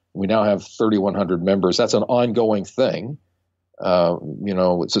it. We now have 3,100 members. That's an ongoing thing.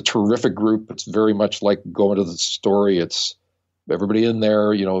 It's a terrific group. It's very much like going to the story. It's everybody in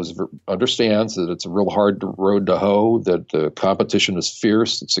there, understands that it's a real hard road to hoe, that the competition is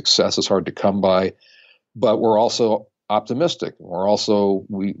fierce, that success is hard to come by, but we're also optimistic. We're also,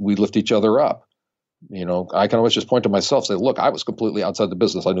 we lift each other up. I can always just point to myself, say, look, I was completely outside the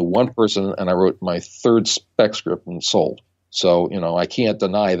business. I knew one person and I wrote my 3rd spec script and sold. So, I can't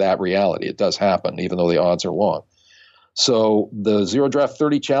deny that reality. It does happen, even though the odds are long. So the Zero Draft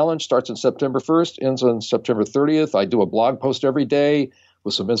 30 challenge starts on September 1st, ends on September 30th. I do a blog post every day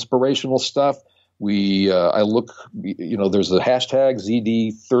with some inspirational stuff. I look, there's a hashtag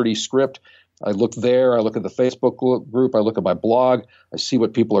ZD30 script. I look there, I look at the Facebook group, I look at my blog, I see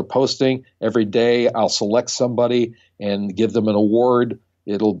what people are posting. Every day I'll select somebody and give them an award.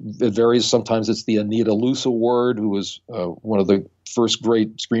 It varies. Sometimes it's the Anita Luce Award, who was one of the first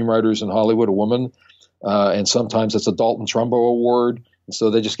great screenwriters in Hollywood, a woman. And sometimes it's a Dalton Trumbo Award. And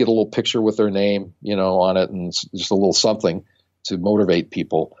so they just get a little picture with their name, on it, and it's just a little something to motivate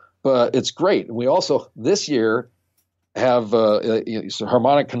people. But it's great. And we also, this year, have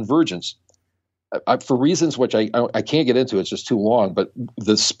harmonic convergence. For reasons which I can't get into, it's just too long, but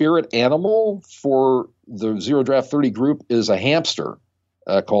the spirit animal for the Zero Draft 30 group is a hamster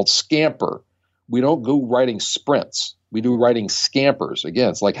called Scamper. We don't go writing sprints. We do writing scampers.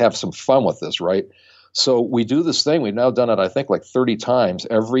 Again, it's like have some fun with this, right? So we do this thing. We've now done it, I think, like 30 times.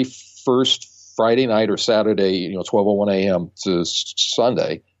 Every first Friday night or Saturday, 12:01 a.m. to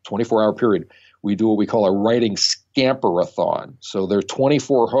Sunday, 24-hour period, we do what we call a writing scamperathon. So there are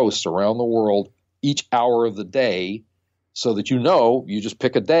 24 hosts around the world each hour of the day, so that you just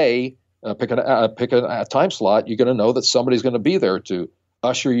pick a day, pick a time slot. You're going to know that somebody's going to be there to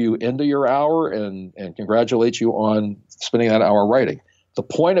usher you into your hour and congratulate you on spending that hour writing. The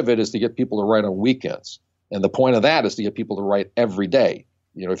point of it is to get people to write on weekends, and the point of that is to get people to write every day.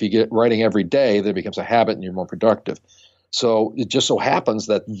 If you get writing every day, then it becomes a habit and you're more productive. So it just so happens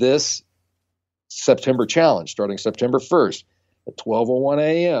that this September challenge, starting September 1st at 12:01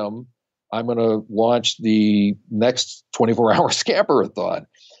 a.m., I'm going to launch the next 24-hour Scamperathon.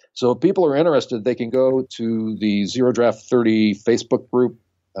 So if people are interested, they can go to the Zero Draft 30 Facebook group.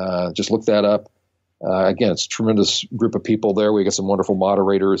 Just look that up. Again, it's a tremendous group of people there. We got some wonderful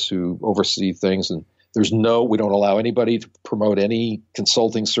moderators who oversee things. And we don't allow anybody to promote any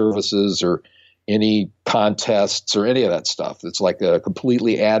consulting services or any contests or any of that stuff. It's like a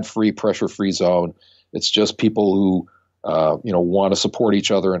completely ad-free, pressure-free zone. It's just people who want to support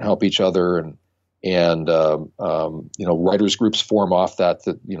each other and help each other, and writers groups form off that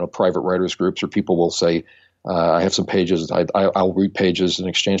private writers groups, or people will say, I have some pages, I'll read pages in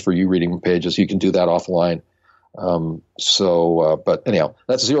exchange for you reading pages. You can do that offline. But anyhow,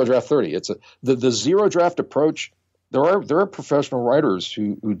 that's Zero Draft 30. It's the zero draft approach. There are professional writers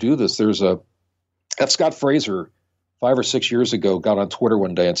who do this. That Scott Fraser 5 or 6 years ago got on Twitter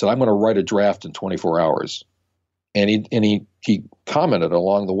one day and said, I'm going to write a draft in 24 hours. And he commented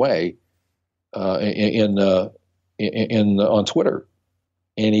along the way on Twitter,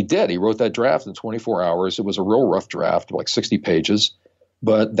 and he did. He wrote that draft in 24 hours. It was a real rough draft, like 60 pages,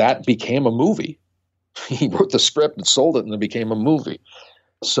 but that became a movie. He wrote the script and sold it, and it became a movie.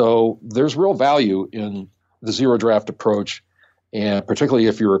 So there's real value in the zero draft approach, and particularly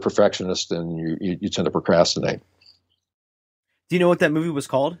if you're a perfectionist and you tend to procrastinate. Do you know what that movie was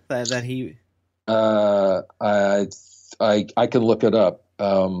called? That he. I can look it up.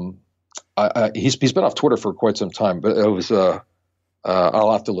 He's been off Twitter for quite some time, but it was.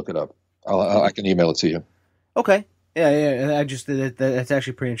 I'll have to look it up. I can email it to you. Okay. Yeah. That's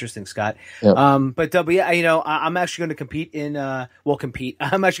actually pretty interesting, Scott. Yep. But yeah, I'm actually going to compete in. Compete.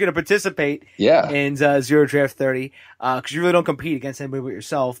 I'm actually going to participate. Yeah. In Zero Draft 30, because you really don't compete against anybody but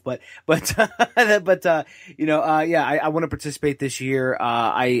yourself. But I want to participate this year.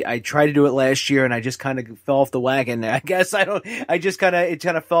 I tried to do it last year, and I just kind of fell off the wagon. I guess it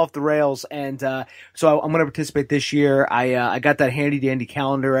kind of fell off the rails, and so I'm going to participate this year. I got that handy dandy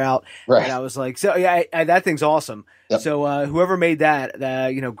calendar out, right. And I was like, so yeah, that thing's awesome. Yep. So whoever made that,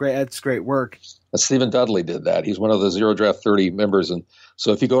 great. That's great work. Stephen Dudley did that. He's one of the Zero Draft 30 members. And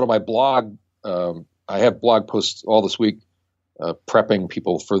so if you go to my blog, I have blog posts all this week prepping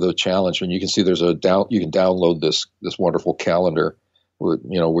people for the challenge. And you can see you can download this wonderful calendar with,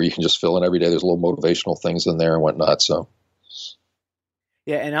 where you can just fill in every day. There's little motivational things in there and whatnot. So.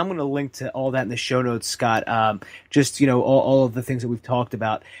 Yeah, and I'm going to link to all that in the show notes, Scott. Just, all of the things that we've talked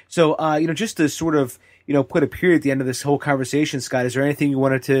about. So, just to sort of, put a period at the end of this whole conversation, Scott, is there anything you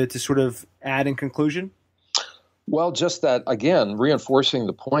wanted to sort of add in conclusion? Well, just that, again, reinforcing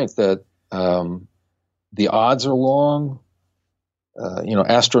the point that the odds are long,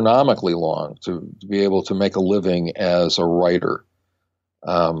 astronomically long to be able to make a living as a writer.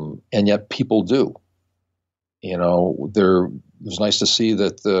 And yet people do. It was nice to see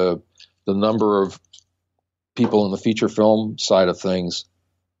that the number of people in the feature film side of things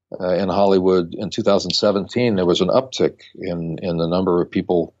in Hollywood in 2017, there was an uptick in the number of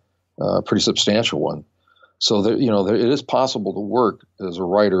people, pretty substantial one. So it is possible to work as a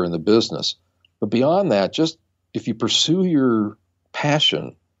writer in the business. But beyond that, just if you pursue your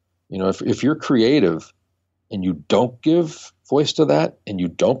passion, if you're creative and you don't give voice to that and you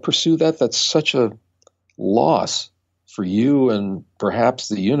don't pursue that, that's such a loss for you and perhaps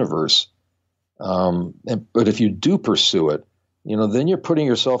the universe. But if you do pursue it, then you're putting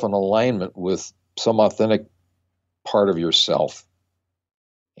yourself in alignment with some authentic part of yourself.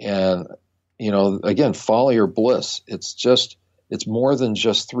 And, again, follow your bliss. It's more than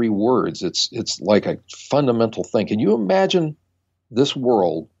just 3 words. It's like a fundamental thing. Can you imagine this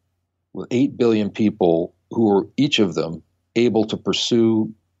world with 8 billion people who are each of them able to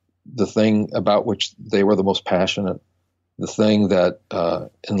pursue the thing about which they were the most passionate, the thing that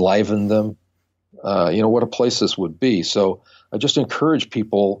enlivened them? What a place this would be. So I just encourage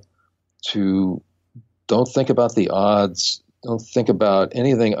people to don't think about the odds, don't think about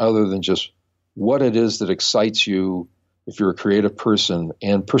anything other than just what it is that excites you if you're a creative person,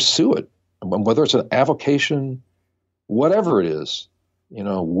 and pursue it. Whether it's an avocation, whatever it is,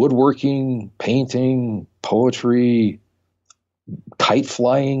 woodworking, painting, poetry, kite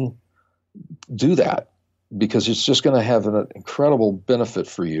flying, do that, because it's just going to have an incredible benefit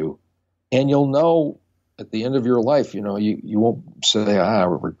for you. And you'll know at the end of your life, you won't say, I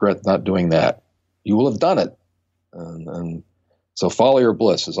regret not doing that. You will have done it. And so follow your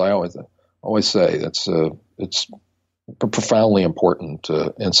bliss, as I always say. It's profoundly important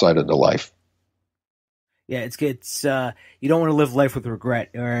insight into life. Yeah, it's you don't want to live life with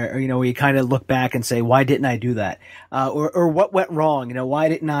regret, or where you kind of look back and say, why didn't I do that? Or what went wrong?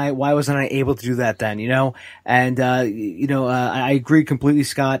 Why wasn't I able to do that then? And I agree completely,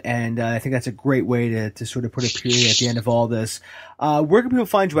 Scott, and I think that's a great way to sort of put a period at the end of all this. Where can people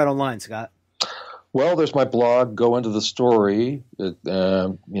find you at online, Scott? Well, there's my blog, Go Into the Story.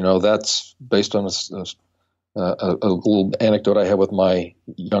 That's based on a little anecdote I had with my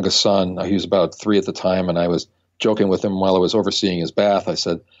youngest son. He was about 3 at the time, and I was joking with him while I was overseeing his bath. I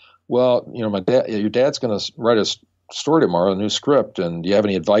said, well, your dad's going to write a story tomorrow, a new script, and do you have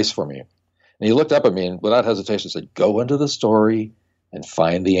any advice for me? And he looked up at me and without hesitation said, go into the story and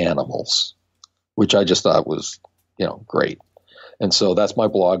find the animals, which I just thought was, great. And so that's my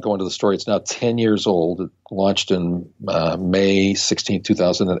blog, Go Into the Story. It's now 10 years old. It launched in May 16,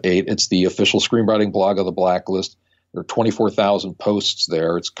 2008. It's the official screenwriting blog of the Blacklist. There are 24,000 posts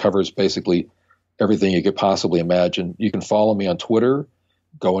there. It covers basically everything you could possibly imagine. You can follow me on Twitter,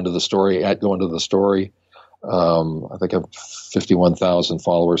 Go Into the Story, at Go Into the Story. I think I have 51,000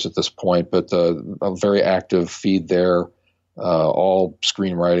 followers at this point, but a very active feed there, all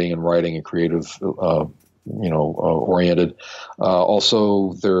screenwriting and writing and creative oriented.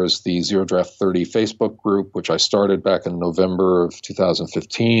 Also, there's the Zero Draft 30 Facebook group, which I started back in November of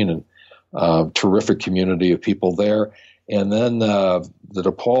 2015, and terrific community of people there. And then the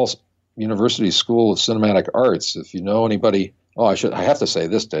DePaul University School of Cinematic Arts. If you know anybody, I have to say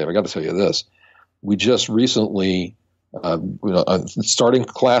this, Dave. I got to tell you this. We just recently, starting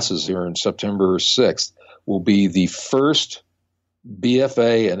classes here in September 6th, will be the first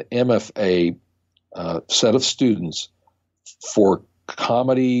BFA and MFA set of students for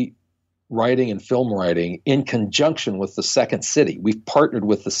comedy writing and film writing in conjunction with the Second City. We've partnered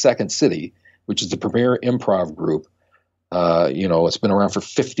with the Second City, which is the premier improv group. It's been around for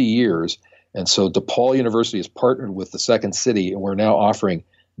 50 years. And so DePaul University has partnered with the Second City, and we're now offering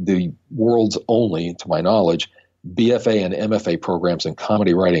the world's only, to my knowledge, BFA and MFA programs in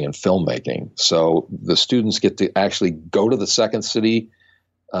comedy writing and filmmaking. So the students get to actually go to the Second City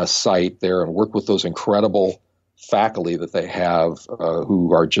site there and work with those incredible faculty that they have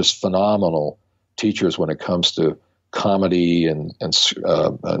who are just phenomenal teachers when it comes to comedy and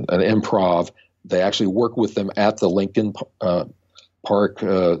improv. They actually work with them at the Lincoln Park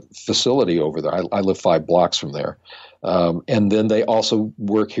facility over there. I live 5 blocks from there. And then they also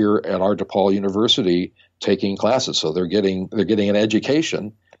work here at our DePaul University taking classes. So they're getting an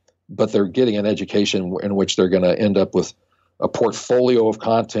education, but they're getting an education in which they're going to end up with a portfolio of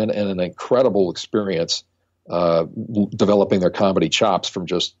content and an incredible experience developing their comedy chops from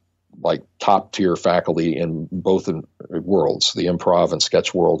just like top tier faculty in both worlds, the improv and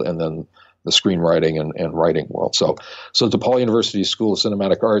sketch world, and then the screenwriting and writing world. So DePaul University School of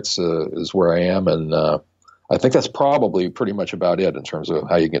Cinematic Arts is where I am, and I think that's probably pretty much about it in terms of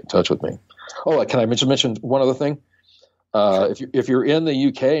how you get in touch with me. Oh, can I mention one other thing? If you're in the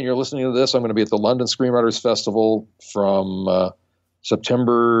UK and you're listening to this, I'm going to be at the London Screenwriters Festival from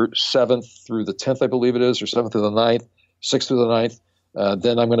September 7th through the 10th, I believe it is, or 7th through the 9th, 6th through the 9th.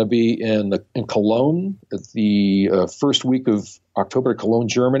 Then I'm going to be in Cologne at the first week of October, Cologne,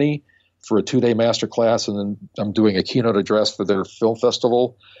 Germany, for a 2-day master class, and then I'm doing a keynote address for their film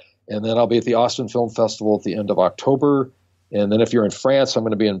festival. And then I'll be at the Austin Film Festival at the end of October. And then if you're in France, I'm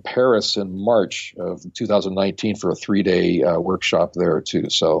going to be in Paris in March of 2019 for a 3-day workshop there too.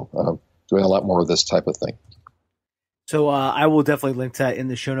 So doing a lot more of this type of thing. So I will definitely link to that in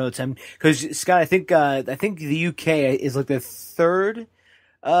the show notes. Because Scott, I think the UK is like the 3rd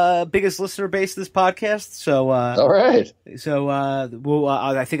biggest listener base of this podcast. So all right. So I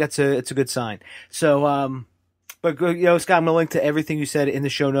think it's a good sign. So but Scott, I'm gonna link to everything you said in the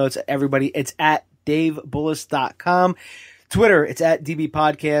show notes. Everybody, it's at davebullis.com. Twitter, it's at DB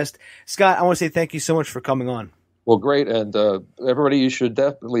Podcast. Scott, I want to say thank you so much for coming on. Well, great. And everybody, you should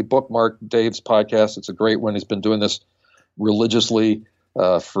definitely bookmark Dave's podcast. It's a great one. He's been doing this religiously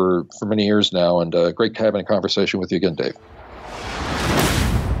for many years now. And great having a conversation with you again, Dave.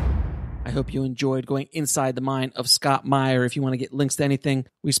 I hope you enjoyed going inside the mind of Scott Meyer. If you want to get links to anything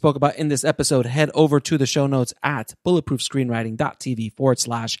we spoke about in this episode, head over to the show notes at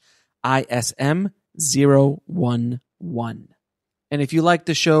bulletproofscreenwriting.tv/ISM011. And if you like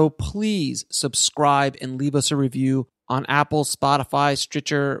the show, please subscribe and leave us a review on Apple, Spotify,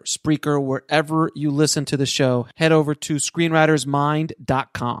 Stitcher, Spreaker, wherever you listen to the show. Head over to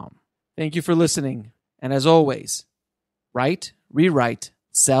screenwritersmind.com. Thank you for listening. And as always, write, rewrite,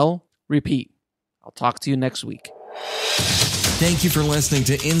 sell, repeat. I'll talk to you next week. Thank you for listening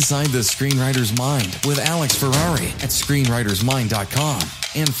to Inside the Screenwriter's Mind with Alex Ferrari at screenwritersmind.com.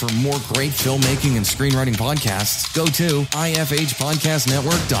 And for more great filmmaking and screenwriting podcasts, go to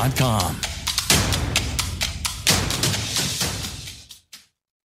ifhpodcastnetwork.com.